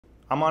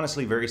I'm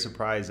honestly very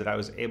surprised that I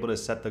was able to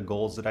set the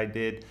goals that I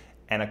did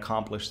and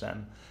accomplish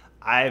them.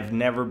 I've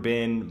never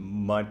been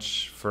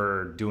much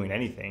for doing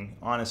anything,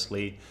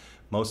 honestly.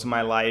 Most of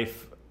my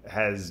life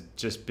has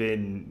just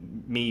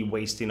been me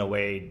wasting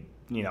away,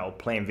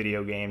 playing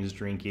video games,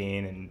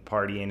 drinking, and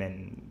partying,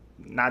 and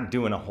not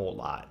doing a whole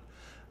lot.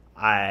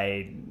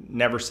 I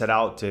never set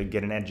out to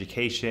get an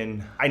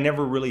education. I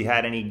never really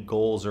had any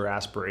goals or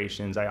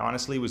aspirations. I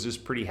honestly was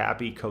just pretty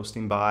happy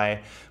coasting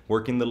by,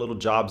 working the little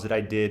jobs that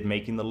I did,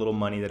 making the little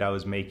money that I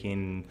was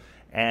making,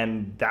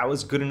 and that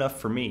was good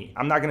enough for me.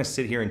 I'm not gonna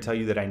sit here and tell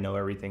you that I know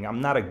everything.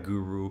 I'm not a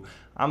guru.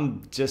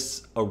 I'm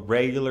just a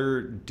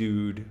regular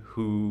dude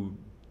who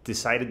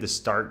decided to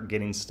start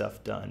getting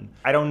stuff done.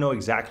 I don't know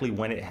exactly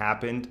when it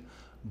happened,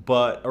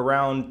 but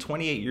around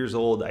 28 years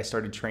old, I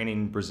started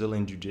training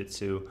Brazilian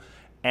Jiu-Jitsu.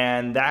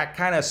 And that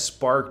kind of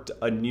sparked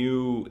a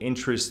new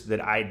interest that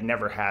I'd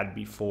never had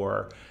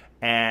before.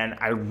 And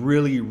I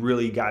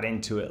really got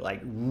into it,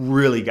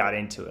 really got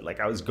into it. Like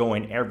I was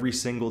going every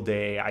single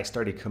day. I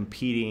started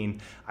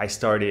competing, I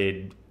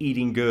started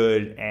eating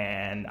good,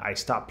 and I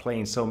stopped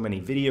playing so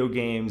many video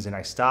games, and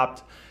I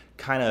stopped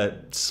kind of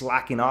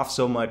slacking off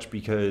so much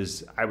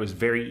because I was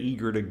very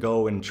eager to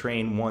go and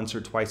train once or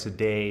twice a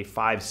day,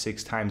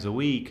 5-6 times a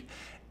week.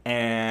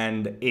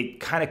 And it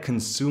kind of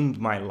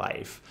consumed my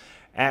life.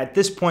 At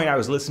this point, I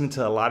was listening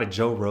to a lot of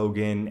Joe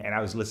Rogan, and I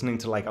was listening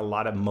to like a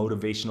lot of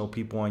motivational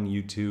people on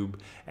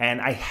YouTube,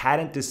 and I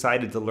hadn't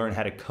decided to learn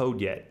how to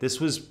code yet. This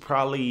was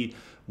probably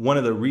one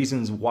of the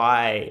reasons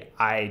why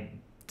I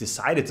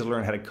decided to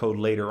learn how to code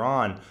later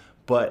on.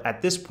 But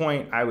at this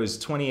point, I was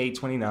 28,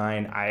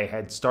 29. I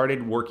had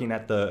started working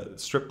at the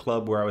strip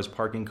club where I was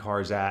parking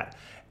cars at,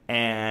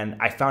 and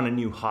I found a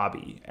new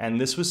hobby. And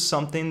this was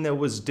something that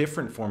was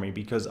different for me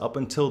because up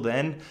until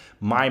then,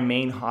 my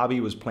main hobby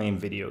was playing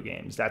video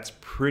games. That's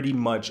pretty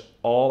much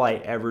all I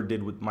ever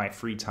did with my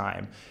free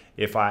time.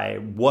 If I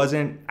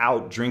wasn't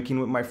out drinking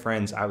with my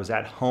friends, I was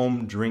at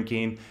home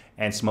drinking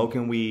and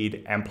smoking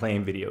weed and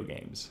playing video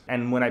games.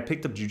 And when I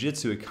picked up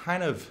jiu-jitsu, it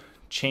kind of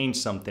changed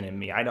something in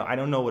me. I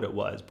don't know what it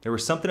was. There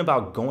was something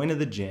about going to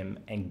the gym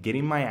and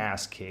getting my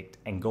ass kicked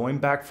and going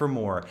back for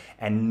more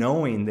and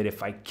knowing that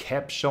if I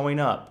kept showing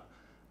up,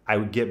 I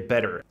would get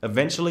better.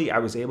 Eventually, I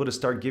was able to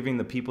start giving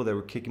the people that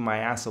were kicking my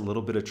ass a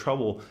little bit of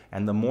trouble,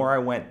 and the more I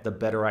went, the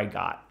better I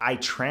got. I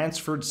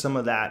transferred some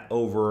of that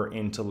over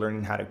into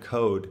learning how to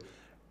code,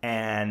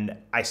 and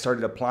I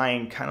started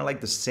applying kind of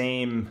like the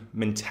same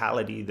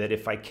mentality that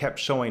if I kept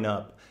showing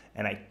up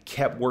and I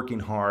kept working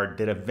hard,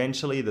 that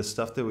eventually the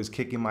stuff that was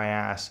kicking my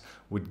ass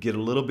would get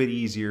a little bit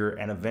easier,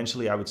 and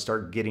eventually I would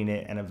start getting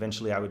it, and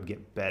eventually I would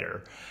get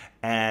better.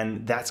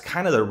 And that's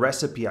kind of the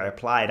recipe I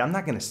applied. I'm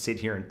not gonna sit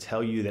here and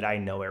tell you that I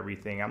know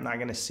everything. I'm not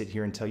gonna sit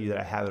here and tell you that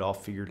I have it all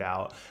figured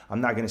out.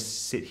 I'm not gonna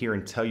sit here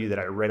and tell you that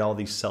I read all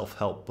these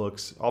self-help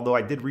books, although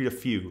I did read a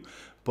few,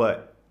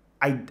 but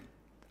I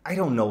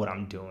don't know what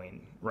I'm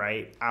doing,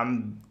 right?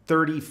 I'm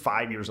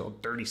 35 years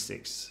old,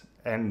 36,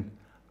 and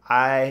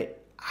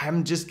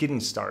I'm just getting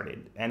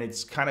started, and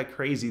it's kind of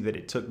crazy that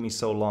it took me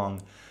so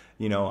long.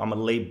 I'm a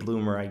late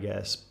bloomer, I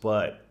guess,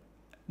 but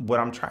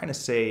what I'm trying to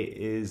say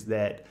is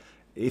that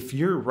if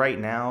you're right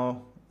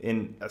now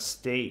in a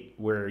state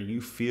where you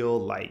feel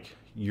like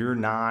you're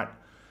not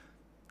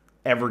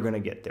ever going to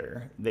get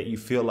there, that you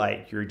feel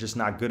like you're just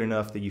not good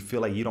enough, that you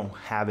feel like you don't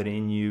have it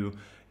in you,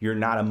 you're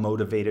not a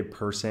motivated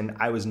person.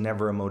 I was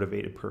never a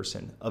motivated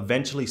person.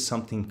 Eventually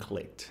something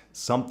clicked.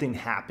 Something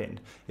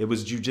happened. It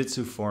was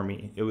jiu-jitsu for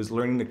me. It was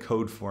learning to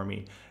code for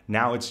me.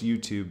 Now it's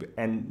YouTube,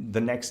 and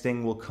the next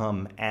thing will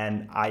come.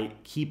 And I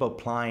keep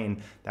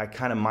applying that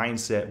kind of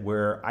mindset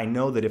where I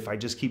know that if I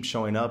just keep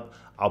showing up,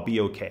 I'll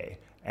be okay.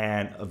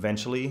 And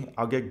eventually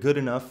I'll get good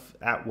enough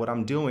at what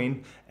I'm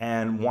doing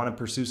and want to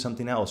pursue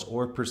something else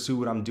or pursue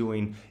what I'm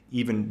doing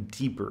even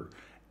deeper.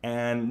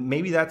 And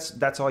maybe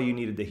that's all you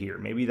needed to hear.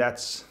 Maybe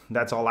that's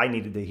all I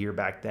needed to hear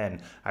back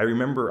then. I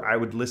remember I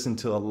would listen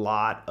to a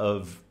lot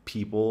of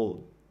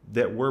people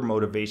that were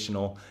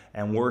motivational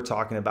and were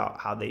talking about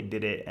how they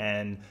did it.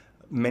 And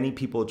many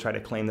people try to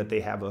claim that they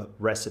have a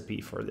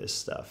recipe for this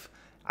stuff.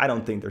 I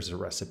don't think there's a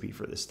recipe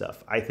for this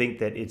stuff. I think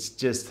that it's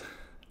just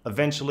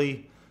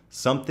eventually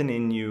something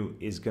in you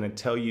is going to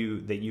tell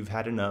you that you've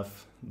had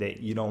enough,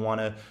 that you don't want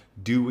to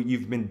do what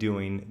you've been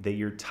doing, that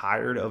you're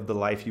tired of the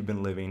life you've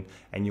been living,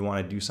 and you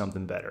want to do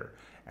something better.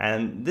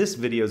 And this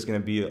video is going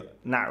to be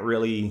not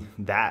really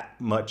that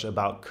much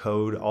about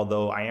code,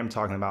 although I am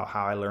talking about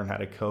how I learned how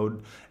to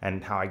code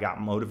and how I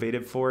got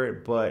motivated for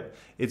it. But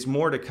it's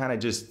more to kind of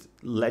just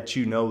let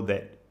you know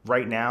that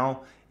right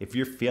now, if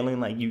you're feeling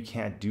like you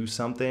can't do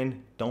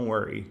something, don't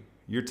worry.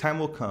 Your time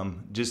will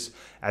come. Just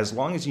as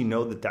long as you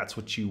know that that's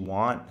what you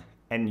want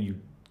and you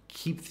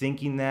keep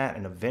thinking that,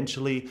 and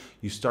eventually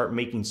you start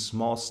making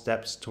small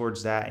steps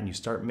towards that and you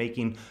start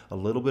making a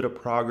little bit of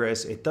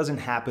progress. It doesn't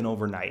happen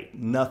overnight.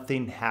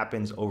 Nothing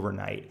happens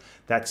overnight.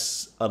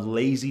 That's a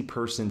lazy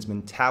person's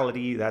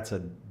mentality. That's a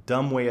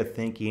dumb way of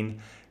thinking.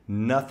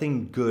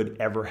 Nothing good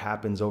ever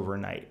happens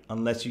overnight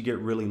unless you get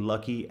really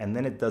lucky, and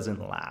then it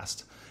doesn't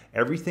last.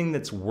 Everything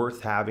that's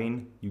worth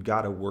having, you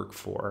got to work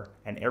for.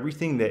 And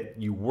everything that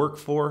you work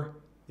for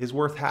is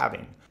worth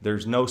having.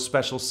 There's no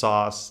special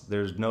sauce.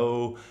 There's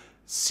no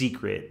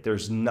secret.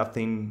 There's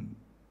nothing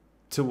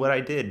to what I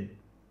did.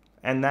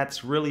 And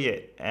that's really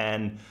it.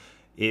 And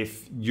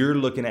if you're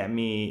looking at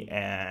me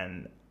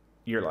and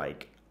you're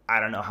like, I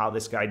don't know how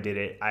this guy did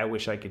it, I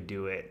wish I could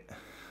do it.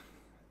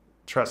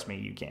 Trust me,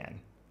 you can.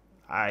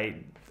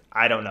 I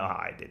don't know how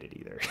I did it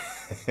either.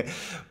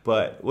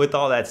 But with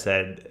all that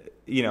said,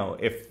 you know,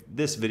 if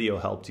this video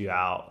helped you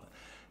out,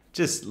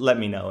 just let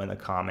me know in the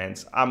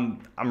comments. I'm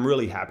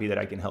really happy that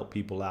I can help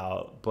people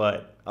out,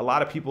 but a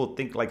lot of people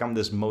think like I'm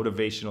this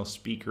motivational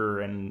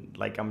speaker and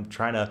like I'm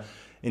trying to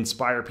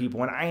inspire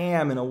people, and I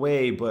am in a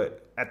way,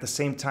 but at the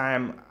same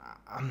time,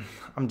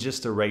 I'm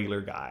just a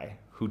regular guy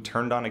who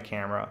turned on a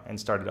camera and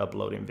started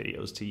uploading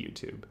videos to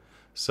YouTube.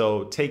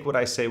 So take what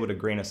I say with a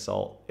grain of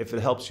salt. If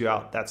it helps you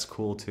out, that's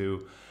cool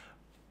too.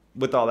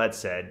 With all that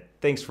said,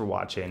 thanks for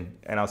watching,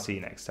 and I'll see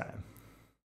you next time.